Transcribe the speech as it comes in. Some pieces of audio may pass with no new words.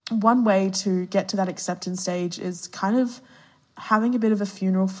one way to get to that acceptance stage is kind of having a bit of a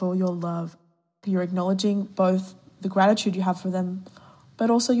funeral for your love. You're acknowledging both the gratitude you have for them, but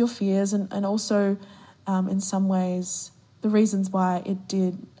also your fears and also, in some ways, the reasons why it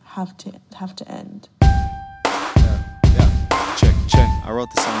did have to end. Yeah. Check. I wrote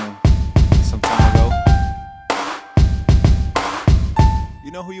the song some time ago.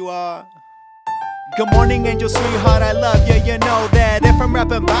 You know who you are? Good morning, angel, sweetheart, I love you, you know that. If I'm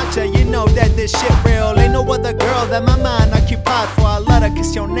rapping about you, you know that this shit real. Ain't no other girl that my mind occupied for. I love to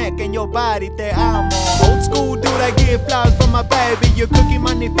kiss your neck and your body that I'm on. Old school dude, I give flowers for my baby. Your cookie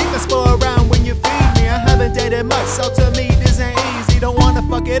money fingers for around when you feed me. I haven't dated much, so to me this ain't easy. Don't wanna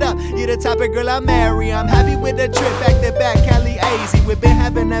fuck it up, you're the type of girl I marry. I'm happy with the trip, back to back, Cali AZ. We've been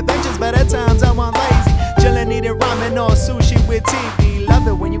having adventures, but at times I want lazy. Chillin', eating ramen or sushi with TV. Love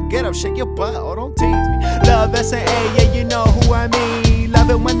it when you get up, shake your butt, oh don't tease me. Love S&A, yeah you know who I mean. Love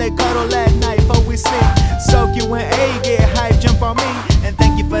it when they cuddle at night before we sleep. Soak you in A, get hype, jump on me. And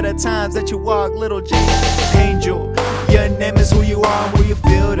thank you for the times that you walk, little G. Angel, your name is who you are, who you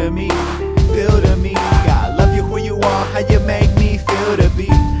feel to me. Feel to me, I love you who you are, how you make me feel to be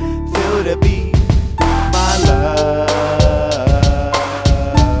my love.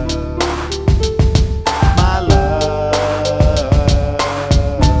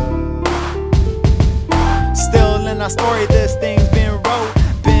 Our story, this thing's been wrote.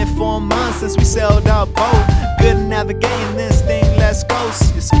 Been 4 months since we sailed our boat. Good navigating this thing, let's go.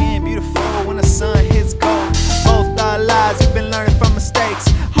 Your skin beautiful when the sun hits gold. Both our lives, we've been learning from mistakes.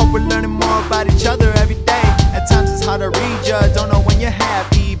 Hope we're learning more about each other every day. At times it's hard to read you, don't know when you're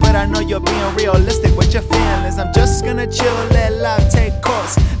happy, but I know you're being realistic with your feelings. I'm just gonna chill, let life take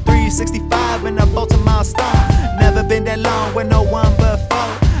course. 365 in a boat, a milestone. Never been that long with no one before,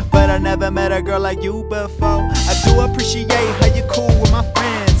 but I never met a girl like you before. I do appreciate how you cool with my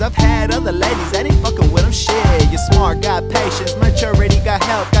friends. I've had other ladies that ain't fucking with them, shit. You're smart, got patience, maturity, got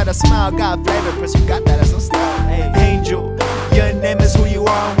health, got a smile, got flavor, plus you got that as a style. Hey, angel, your name is who you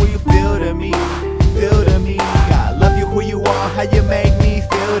are, who you feel to me. Feel to me, I love you who you are, how you make me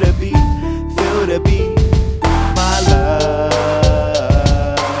feel to be my love.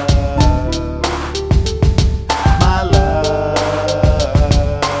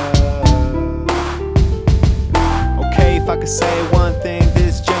 I could say one thing,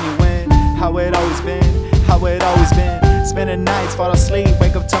 this genuine. How it always been. Spending nights, fall asleep,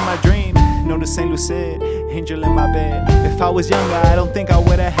 wake up to my dream. No, this ain't lucid, angel in my bed. If I was younger, I don't think I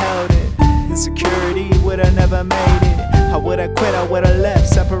would've held it. Insecurity would've never made it. I would've quit, I would've left,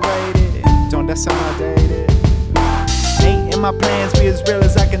 separated. Don't that sound outdated? Ain't in my plans, be as real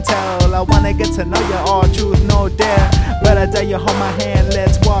as I can tell. I wanna get to know you, all truth, no dare. But I dare you hold my hand,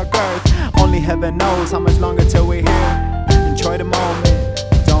 let's walk earth. Only heaven knows how much longer till we're here. Enjoy the moment,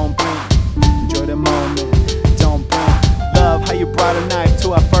 don't blink. Enjoy the moment, don't blink. Love how you brought a knife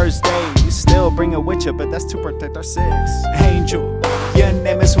to our first date. You still bring it with you, but that's to protect our six. Angel, your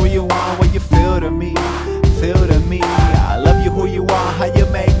name is who you are, what you feel to me. Feel to me, I love you who you are, how you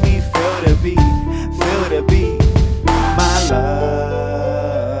make me feel to be my love.